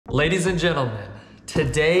Ladies and gentlemen,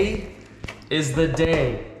 today is the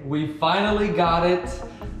day. We finally got it.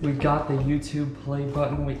 We got the YouTube play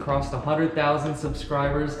button. We crossed 100,000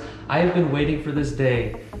 subscribers. I have been waiting for this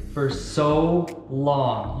day for so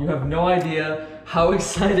long. You have no idea how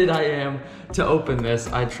excited I am to open this.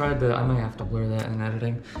 I might have to blur that in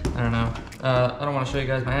editing. I don't know. I don't want to show you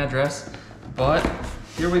guys my address, but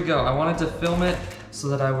here we go. I wanted to film it so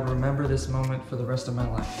that I would remember this moment for the rest of my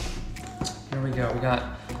life. Here we go. We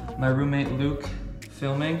got my roommate Luke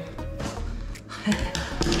filming.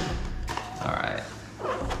 All right.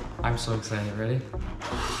 I'm so excited. Ready?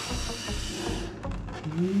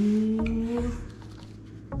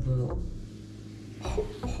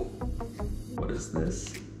 What is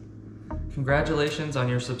this? Congratulations on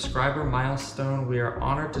your subscriber milestone. We are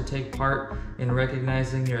honored to take part in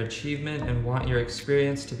recognizing your achievement and want your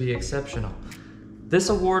experience to be exceptional. This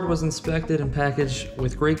award was inspected and packaged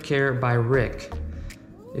with great care by Rick.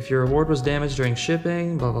 If your award was damaged during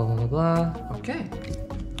shipping, blah, blah, blah, blah, blah. Okay.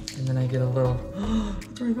 And then I get a little,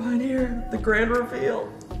 it's right behind here, the grand reveal.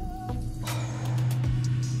 Oh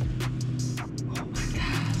my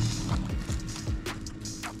gosh.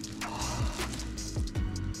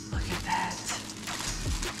 Look at that.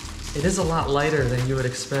 It is a lot lighter than you would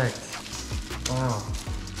expect. Wow.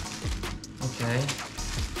 Okay.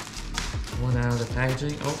 One out of the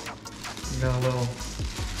packaging. Oh, we got a little.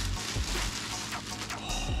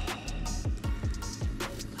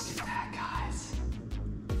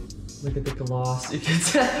 Look at the gloss. You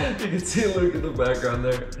can see Luke in the background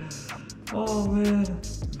there. Oh man,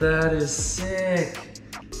 that is sick.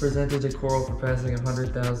 Presented to Coral for passing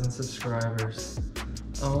 100,000 subscribers.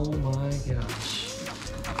 Oh my gosh.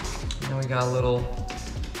 Now we got a little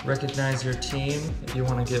recognize your team if you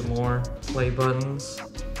want to get more play buttons.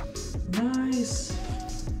 Nice.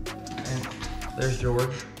 And there's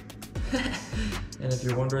George. And if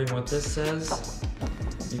you're wondering what this says,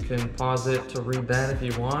 you can pause it to read that if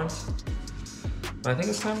you want. But I think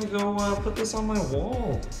it's time to go put this on my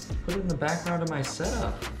wall. Put it in the background of my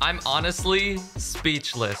setup. I'm honestly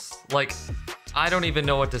speechless. Like, I don't even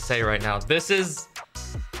know what to say right now. This is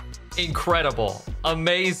incredible,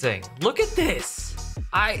 amazing. Look at this.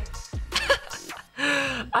 I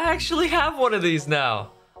actually have one of these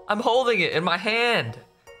now. I'm holding it in my hand.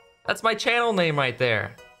 That's my channel name right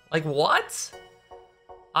there. Like, what?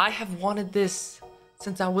 I have wanted this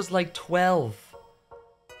since I was like 12,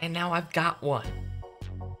 and now I've got one.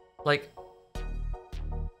 Like,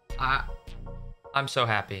 I'm so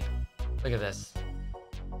happy. Look at this.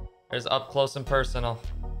 There's up close and personal.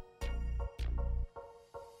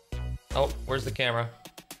 Oh, where's the camera?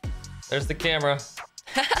 There's the camera.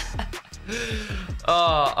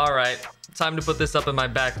 Oh, all right. Time to put this up in my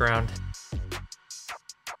background.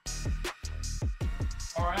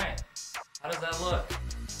 All right, how does that look?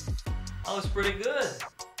 That looks pretty good.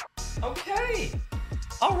 Okay.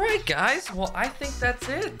 All right, guys. Well, I think that's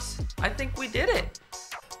it. I think we did it.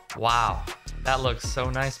 Wow. That looks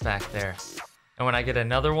so nice back there. And when I get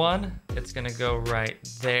another one, it's gonna go right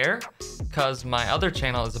there because my other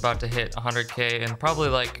channel is about to hit 100K in probably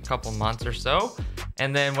like a couple months or so.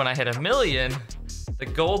 And then when I hit 1 million, the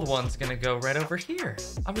gold one's gonna go right over here.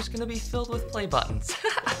 I'm just gonna be filled with play buttons.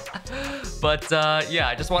 But yeah,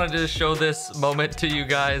 I just wanted to show this moment to you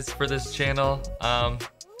guys for this channel.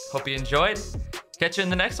 Hope you enjoyed. Catch you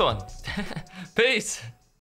in the next one. Peace.